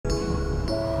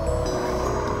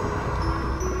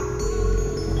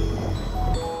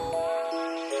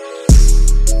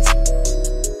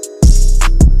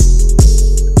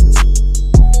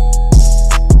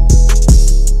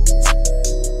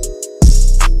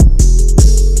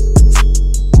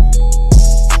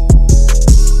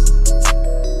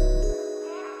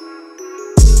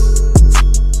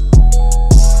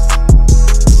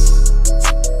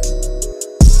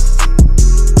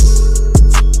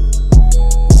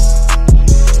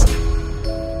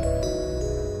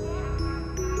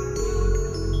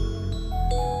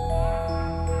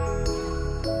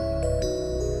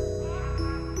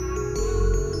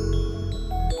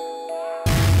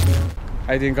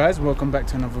How you doing, guys? Welcome back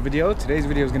to another video. Today's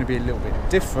video is going to be a little bit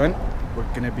different. We're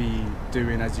going to be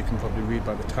doing, as you can probably read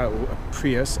by the title, a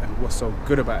Prius and what's so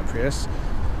good about a Prius.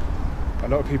 A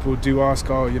lot of people do ask,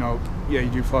 oh, you know, yeah, you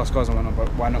do fast cars and whatnot, but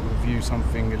why not review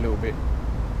something a little bit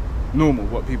normal,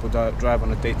 what people drive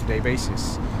on a day-to-day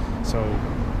basis? So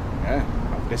yeah,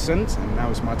 I've listened, and now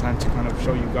it's my time to kind of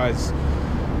show you guys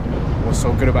what's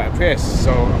so good about a Prius.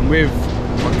 So I'm with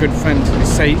my good friend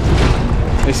Hussein.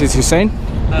 This is Hussein.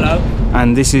 Hello.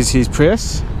 And this is his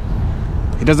Prius.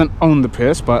 He doesn't own the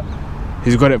Prius, but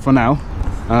he's got it for now.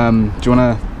 Do you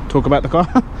want to talk about the car?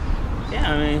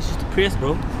 Yeah, I mean, it's just a Prius,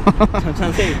 bro. That's what I'm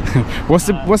trying to say. What's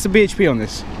the BHP on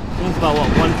this? I think it's about what,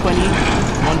 120,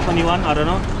 121, I don't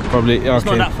know. Probably, okay. It's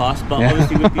not that fast, but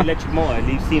obviously with the electric motor,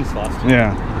 it seems fast.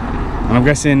 Yeah. And I'm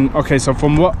guessing, okay, so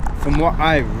from what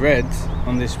I read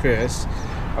on this Prius,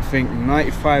 I think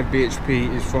 95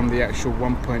 bhp is from the actual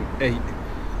 1.8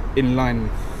 inline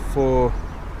 4.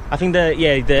 I think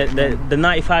the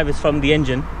 95 is from the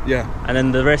engine. Yeah. And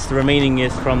then the remaining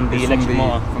is from the electric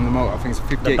motor. From the motor, I think it's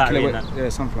 58 kilowatts. Yeah,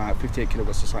 something like that, 58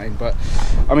 kilowatts or something. But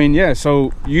I mean, yeah.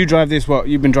 So you drive this? What?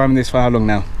 You've been driving this for how long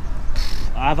now?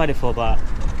 I've had it for about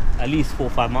at least 4 or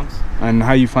 5 months. And how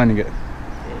are you finding it?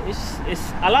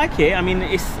 I like it. I mean,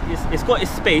 it's got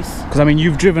its space. Because I mean,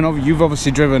 you've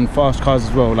obviously driven fast cars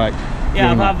as well, like.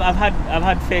 Yeah, I've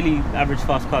had fairly average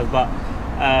fast cars, but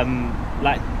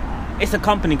like, it's a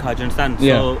company car, do you understand?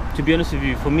 Yeah. So to be honest with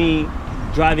you, for me,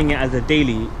 driving it as a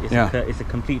daily is it's a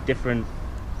complete different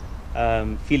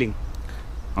feeling.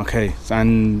 Okay,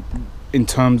 and in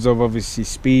terms of obviously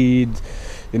speed,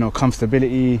 you know,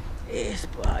 comfortability.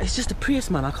 It's just a Prius,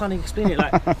 man. I can't explain it.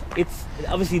 Like, it's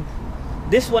obviously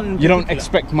this one. You don't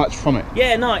expect much from it.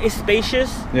 Yeah, no, it's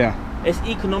spacious. Yeah. It's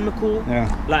economical. Yeah.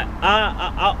 Like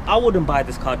I wouldn't buy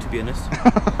this car, to be honest.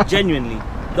 Genuinely.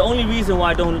 The only reason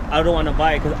why I don't want to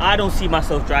buy it, because I don't see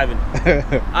myself driving.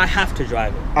 I have to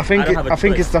drive it. I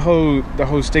think it's the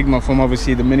whole stigma from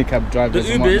obviously the minicab drivers.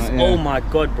 The Ubers, yeah. Oh my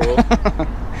god, bro.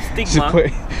 Stigma.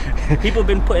 People have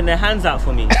been putting their hands out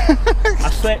for me.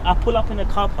 I swear, I pull up in a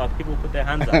car park, people put their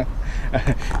hands out.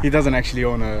 He doesn't actually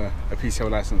own a PCO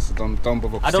license, so don't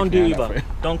bother. I don't do Uber.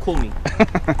 Don't call me.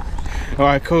 All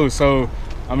right, cool. So,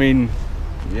 I mean,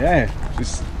 yeah,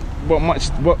 just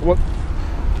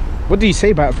what do you say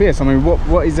about Prius? I mean,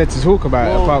 what is there to talk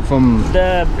about apart from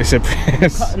it's a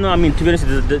Prius? No, I mean, to be honest,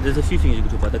 there's a few things you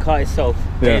can talk about. The car itself,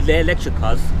 they're electric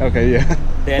cars. Okay, yeah.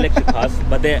 They're electric cars,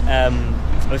 but they're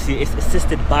obviously it's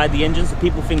assisted by the engine. So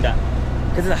people think that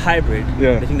because it's a hybrid,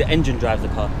 they think the engine drives the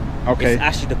car. Okay. It's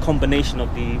actually the combination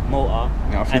of the motor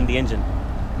and the engine.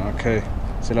 Okay.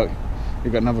 So look,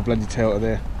 you've got another bloody Toyota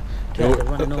there.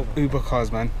 Uber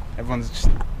cars, man. Everyone's just.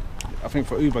 I think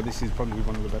for Uber, this is probably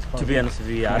one of the best cars. To be honest with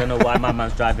you, yeah, I don't know why my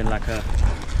man's driving like a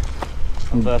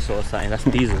Versa or something. That's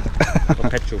diesel or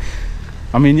petrol.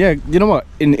 I mean, yeah, you know what?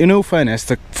 In all fairness,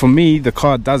 for me, the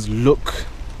car does look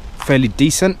fairly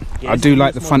decent. Yeah, I do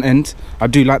like the front end.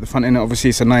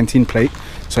 Obviously, it's a 19 plate,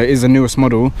 so it is the newest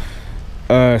model.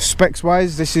 Specs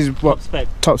wise, this is what?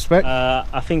 Top spec?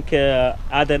 I think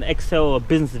either an XL or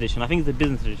business edition. I think it's a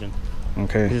business edition.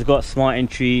 Okay. It's got smart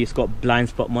entry, it's got blind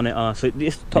spot monitor, so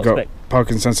it's top spec.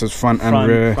 Parking sensors front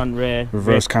and rear,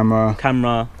 reverse camera,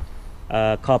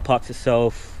 car parks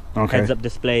itself, heads up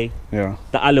display. Yeah.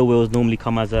 The alloy wheels normally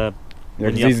come as a. Yeah,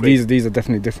 these are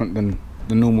definitely different than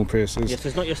the normal Priuses. Yes, so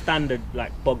it's not your standard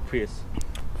like bog Prius.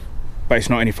 But it's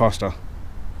not any faster.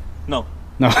 No.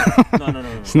 No.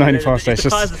 No. It's not any faster. The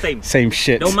car is the same. Same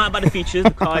shit. Don't matter about the features.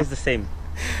 The car is the same.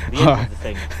 The engine's the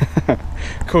same.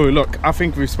 Cool. Look, I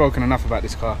think we've spoken enough about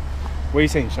this car. What are you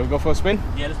saying? Shall we go for a spin?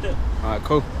 Yeah, let's do it. All right,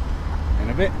 cool. In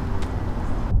a bit.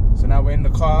 So now we're in the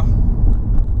car.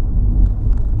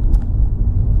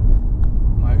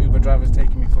 My Uber driver's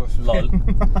taking me for a spin. Lol.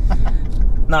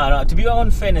 No. To be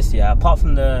on fairness, yeah. Apart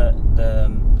from the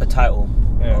title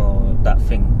or that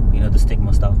thing, you know, the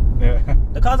stigma stuff. Yeah.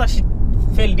 The car's actually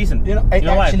fairly decent. You know, it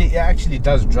actually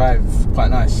does drive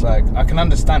quite nice. Like, I can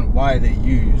understand why they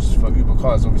use for Uber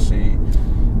cars. Obviously,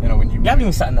 you know, when you haven't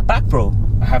even sat in the back, bro.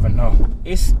 I haven't. No.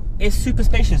 It's super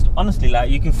spacious. Honestly,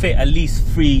 like, you can fit at least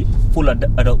 3 full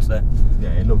adults there. Yeah,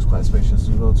 it looks quite spacious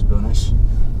as well, to be honest.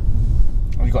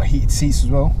 Oh, you got heated seats as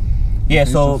well. Yeah,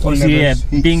 so obviously,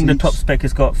 being the top spec,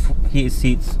 it's got heated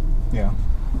seats. Yeah.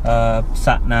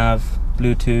 Sat nav,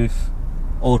 Bluetooth,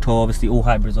 auto. Obviously, all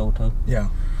hybrids auto. Yeah.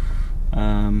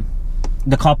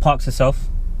 The car parks itself.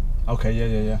 Okay,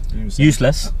 yeah.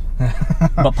 Useless,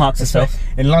 but parks itself.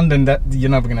 In London, that you're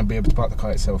never going to be able to park the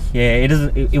car itself. Yeah, it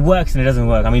doesn't. It works and it doesn't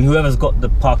work. I mean, whoever's got the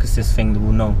park assist thing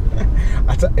will know.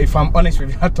 If I'm honest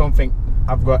with you, I don't think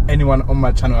I've got anyone on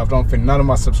my channel. I don't think none of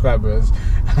my subscribers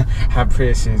have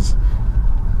Priuses.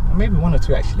 Maybe one or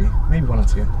two actually. Maybe one or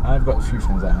two. I've got a few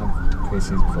friends that have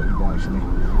Priuses before Uber actually.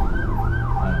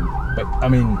 But I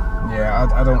mean, yeah,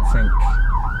 I don't think.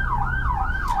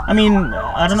 I mean,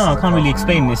 I don't know. I can't really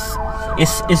explain this.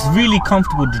 It's really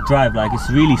comfortable to drive. Like, it's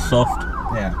really soft.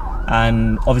 Yeah.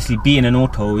 And obviously, being an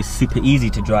auto is super easy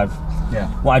to drive. Yeah.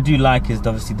 What I do like is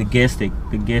obviously the gear stick.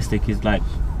 The gear stick is like,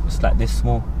 it's like this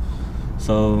small.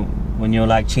 So when you're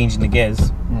like changing the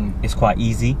gears, it's quite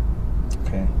easy.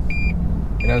 Okay.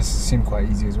 It does seem quite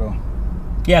easy as well.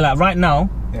 Yeah, like right now,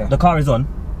 the car is on.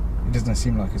 It doesn't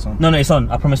seem like it's on. No, it's on.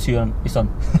 I promise you, it's on.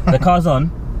 The car's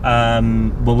on,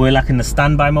 but we're like in the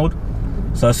standby mode.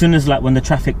 So as soon as like when the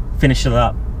traffic finishes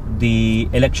up, the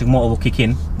electric motor will kick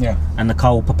in. Yeah. And the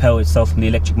car will propel itself from the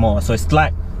electric motor. So it's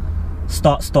like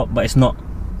start stop, but it's not.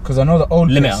 Because I know the old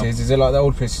Priuses, is it like the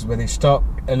old Priuses where they start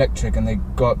electric and they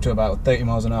go up to about 30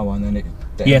 miles an hour and then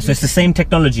so it's the same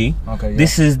technology. Okay. Yeah.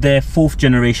 This is their 4th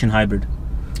generation hybrid.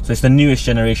 So it's the newest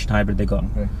generation hybrid they got.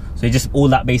 Okay. So it just, all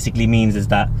that basically means is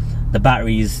that the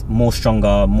battery is more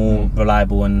stronger, more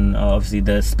reliable, and obviously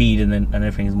the speed and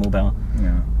everything is more better.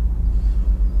 Yeah.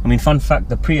 I mean, fun fact,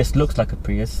 the Prius looks like a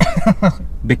Prius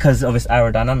because of its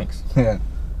aerodynamics. Yeah.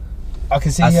 I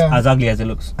can see as ugly as it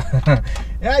looks.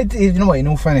 Yeah, you know what? In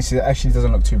all fairness, it actually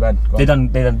doesn't look too bad. They done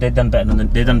better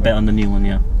on the new one,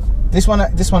 yeah. This one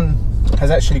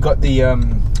has actually got the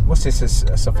what's this?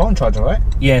 It's a phone charger, right?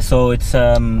 Yeah, so it's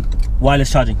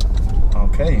wireless charging.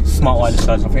 Okay. Smart wireless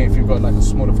charging. I think if you've got like a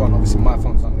smaller phone, obviously my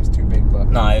phone's not, it's too big, but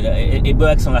no, it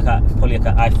works on probably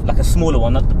like a smaller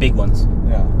one, not the big ones.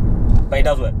 Yeah. But it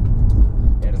does work.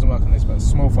 Yeah, it doesn't work on this, but a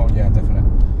small phone, yeah, definitely.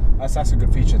 That's a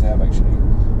good feature to have actually.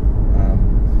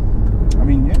 I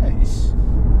mean, yeah,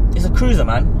 it's a cruiser,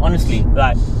 man. Honestly,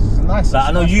 like, it's nice. Like,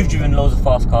 I know you've driven loads of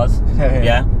fast cars,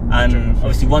 yeah, and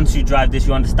obviously once you drive this,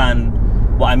 you understand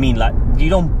what I mean. Like,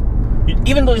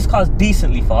 even though this car's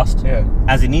decently fast,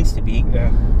 as it needs to be,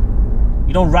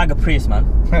 you don't rag a Prius, man.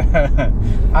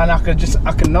 And I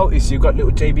can notice you've got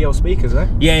little JBL speakers, right?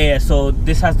 Yeah. So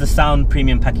this has the sound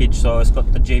premium package, so it's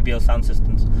got the JBL sound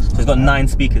systems. So it's got 9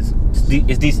 speakers.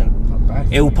 It's decent. Not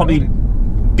bad. It will probably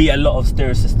beat a lot of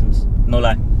stereo systems. No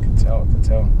lie. I can tell.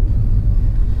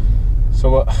 So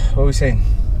what are we saying?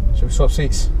 Should we swap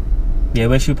seats? Yeah,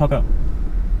 where should we park up?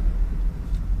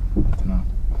 I don't know.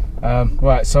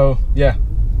 Right, so yeah,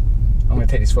 I'm gonna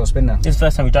take this for a spin now. It's the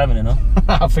first time you're driving it, no?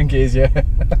 I think it is, yeah.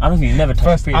 I don't think you've never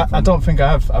touched a Prius. I don't think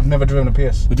I have. I've never driven a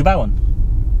Prius. Would you buy one?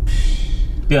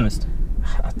 Be honest.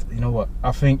 You know what?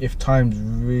 I think if times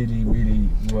really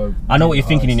were. I know what you're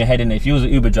thinking in your head, innit? If you was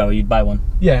an Uber driver, you'd buy one.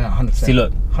 Yeah, 100%. See,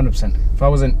 look. 100%. If I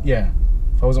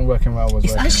wasn't working where I was.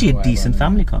 It's actually a decent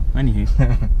family car.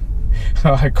 Anywho.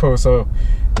 Alright, cool. So,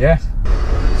 yeah.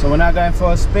 So we're now going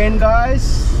for a spin,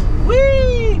 guys.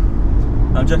 Whee!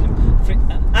 I'm joking.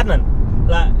 Adnan,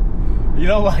 like, you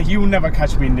know what? You will never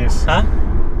catch me in this. Huh?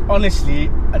 Honestly,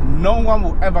 no one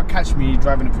will ever catch me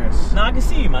driving a Prius. No, I can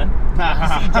see you, man. I can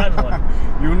see you driving one.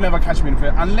 You will never catch me in a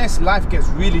Prius unless life gets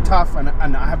really tough and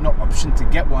I have no option to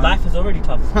get one. Life is already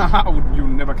tough. You'll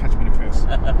never catch me in a Prius.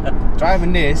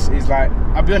 Driving this is like,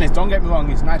 I'll be honest, don't get me wrong,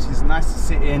 it's nice to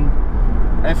sit in.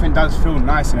 Everything does feel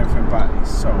nice and everything, but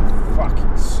it's so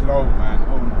fucking slow, man.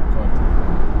 Oh my god.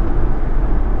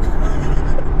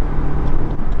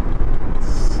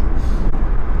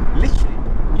 Literally.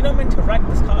 You're not meant to rag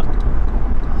this car.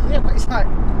 Yeah, but it's like,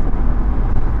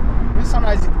 when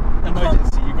sometimes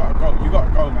emergency, you gotta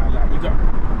go, man. Like, you got.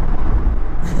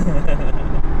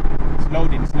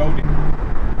 It's loading.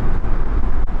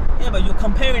 Yeah, but you're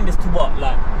comparing this to what,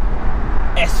 like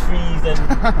S3s and.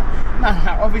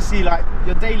 Nah, obviously, like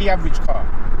your daily average car.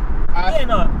 You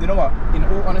know what? In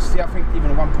all honesty, I think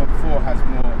even a 1.4 has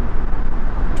more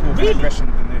torque and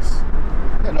aggression than this.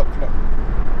 Yeah, look.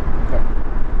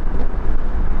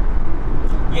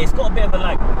 Yeah, it's got a bit of a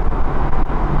lag.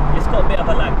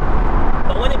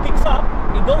 But when it picks up,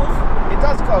 it goes. It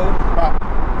does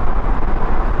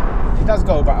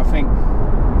go, but I think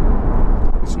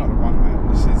it's not the one, man.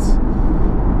 This is.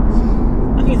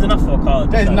 I think it's enough for a car.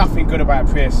 There's nothing good about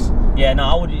a Prius. Yeah,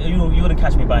 no, you wouldn't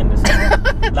catch me buying this.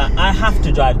 Like, I have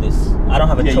to drive this. I don't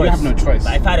have a choice. You have no choice.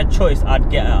 Like, if I had a choice, I'd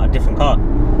get a different car.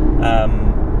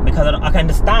 Because I can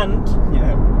understand.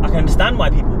 Yeah. I can understand why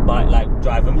people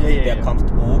drive them. They're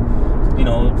comfortable. You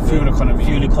know, fuel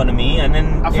economy, and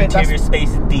then interior space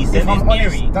is decent. If I'm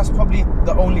honest, that's probably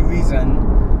the only reason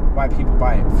why people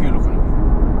buy it. Fuel economy.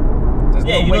 There's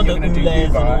no way you're going to do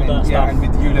Uber, and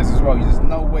with ULEZ as well. There's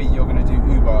no way you're going to do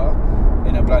Uber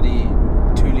in a bloody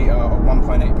 2 litre or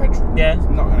 1.8 petrol. Yeah. It's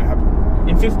not going to happen.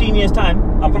 In 15 years'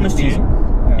 time, I promise you,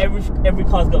 every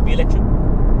car's got to be electric.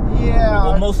 Yeah.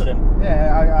 Or most of them.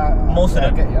 Yeah, most of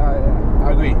them.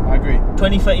 I agree.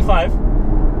 2035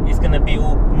 is going to be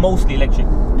all mostly electric.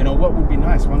 You know what would be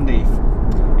nice one day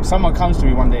if someone comes to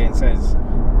me one day and says,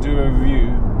 do a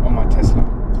review on my Tesla.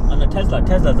 On a Tesla.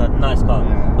 Tesla's a nice car.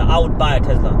 Yeah. Like, I would buy a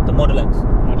Tesla, the Model X.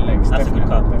 That's a good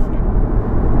car. Definitely.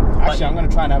 Actually, I'm going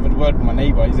to try and have a word with my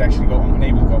neighbour. He's actually got one. My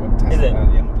neighbour's got a Tesla. Is it?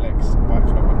 Yeah, Model X. But I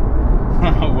could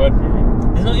have a word with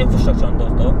him. There's no infrastructure on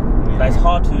those though. Yeah. Like, it's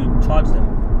hard to charge them.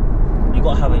 You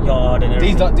got to have a yard and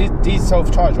everything. These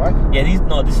self-charge, right? Yeah,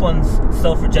 this one's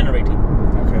self-regenerating.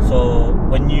 Okay. So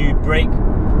when you brake,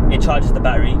 it charges the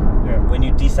battery. Yeah. When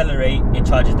you decelerate, it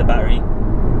charges the battery.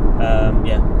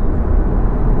 Yeah.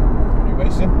 When you're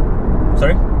racing?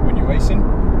 Sorry? When you're racing?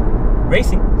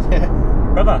 Racing? Yeah.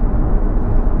 Brother.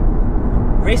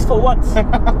 Race for what?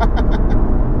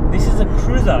 This is a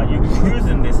cruiser. You're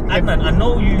cruising this. Adnan, I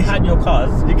know you had your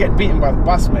cars. You get beaten by the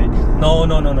bus, mate. No.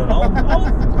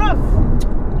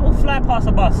 I'll fly past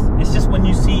a bus. It's just when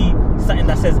you see something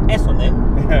that says S on it,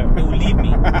 it will leave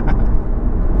me.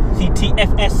 See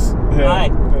TFS,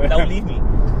 alright, that will leave me.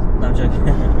 No, I'm joking.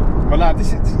 Well, nah,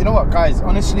 this is, you know what, guys?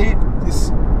 Honestly,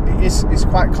 it's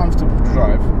quite comfortable to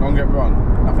drive. Don't get me wrong.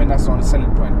 I think that's the only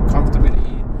selling point.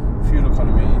 Comfortability, fuel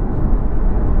economy.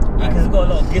 Yeah, because it's got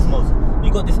a lot of gizmos.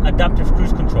 You got this adaptive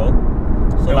cruise control.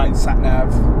 So like sat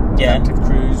nav, adaptive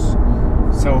cruise,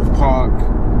 self park,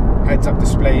 heads up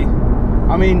display.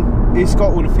 I mean, it's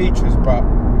got all the features, but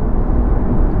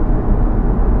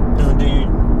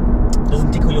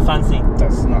doesn't tickle your fancy.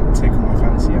 Does not tickle my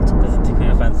fancy at all. Doesn't tickle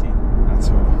your fancy at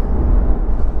all.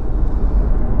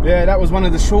 Yeah, that was one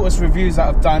of the shortest reviews that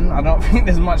I've done. I don't think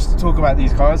there's much to talk about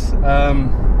these cars.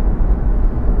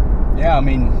 Yeah, I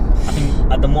think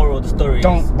at the moral of the story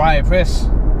don't buy a Prius.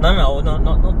 No,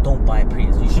 don't buy a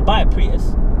Prius. You should buy a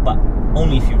Prius, but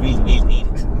only if you really need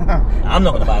it. I'm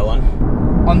not gonna buy one.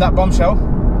 On that bombshell,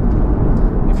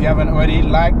 if you haven't already,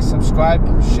 like, subscribe,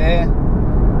 share,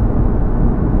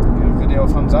 give the video a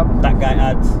thumbs up.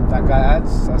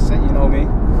 ThatGuyAdz. That's it, you know me.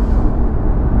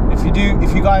 If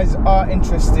you guys are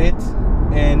interested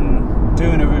in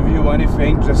doing a review or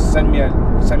anything, just send me a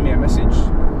message.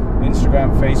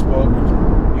 Instagram, Facebook,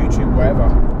 YouTube, wherever.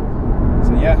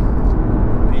 So yeah,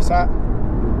 peace out.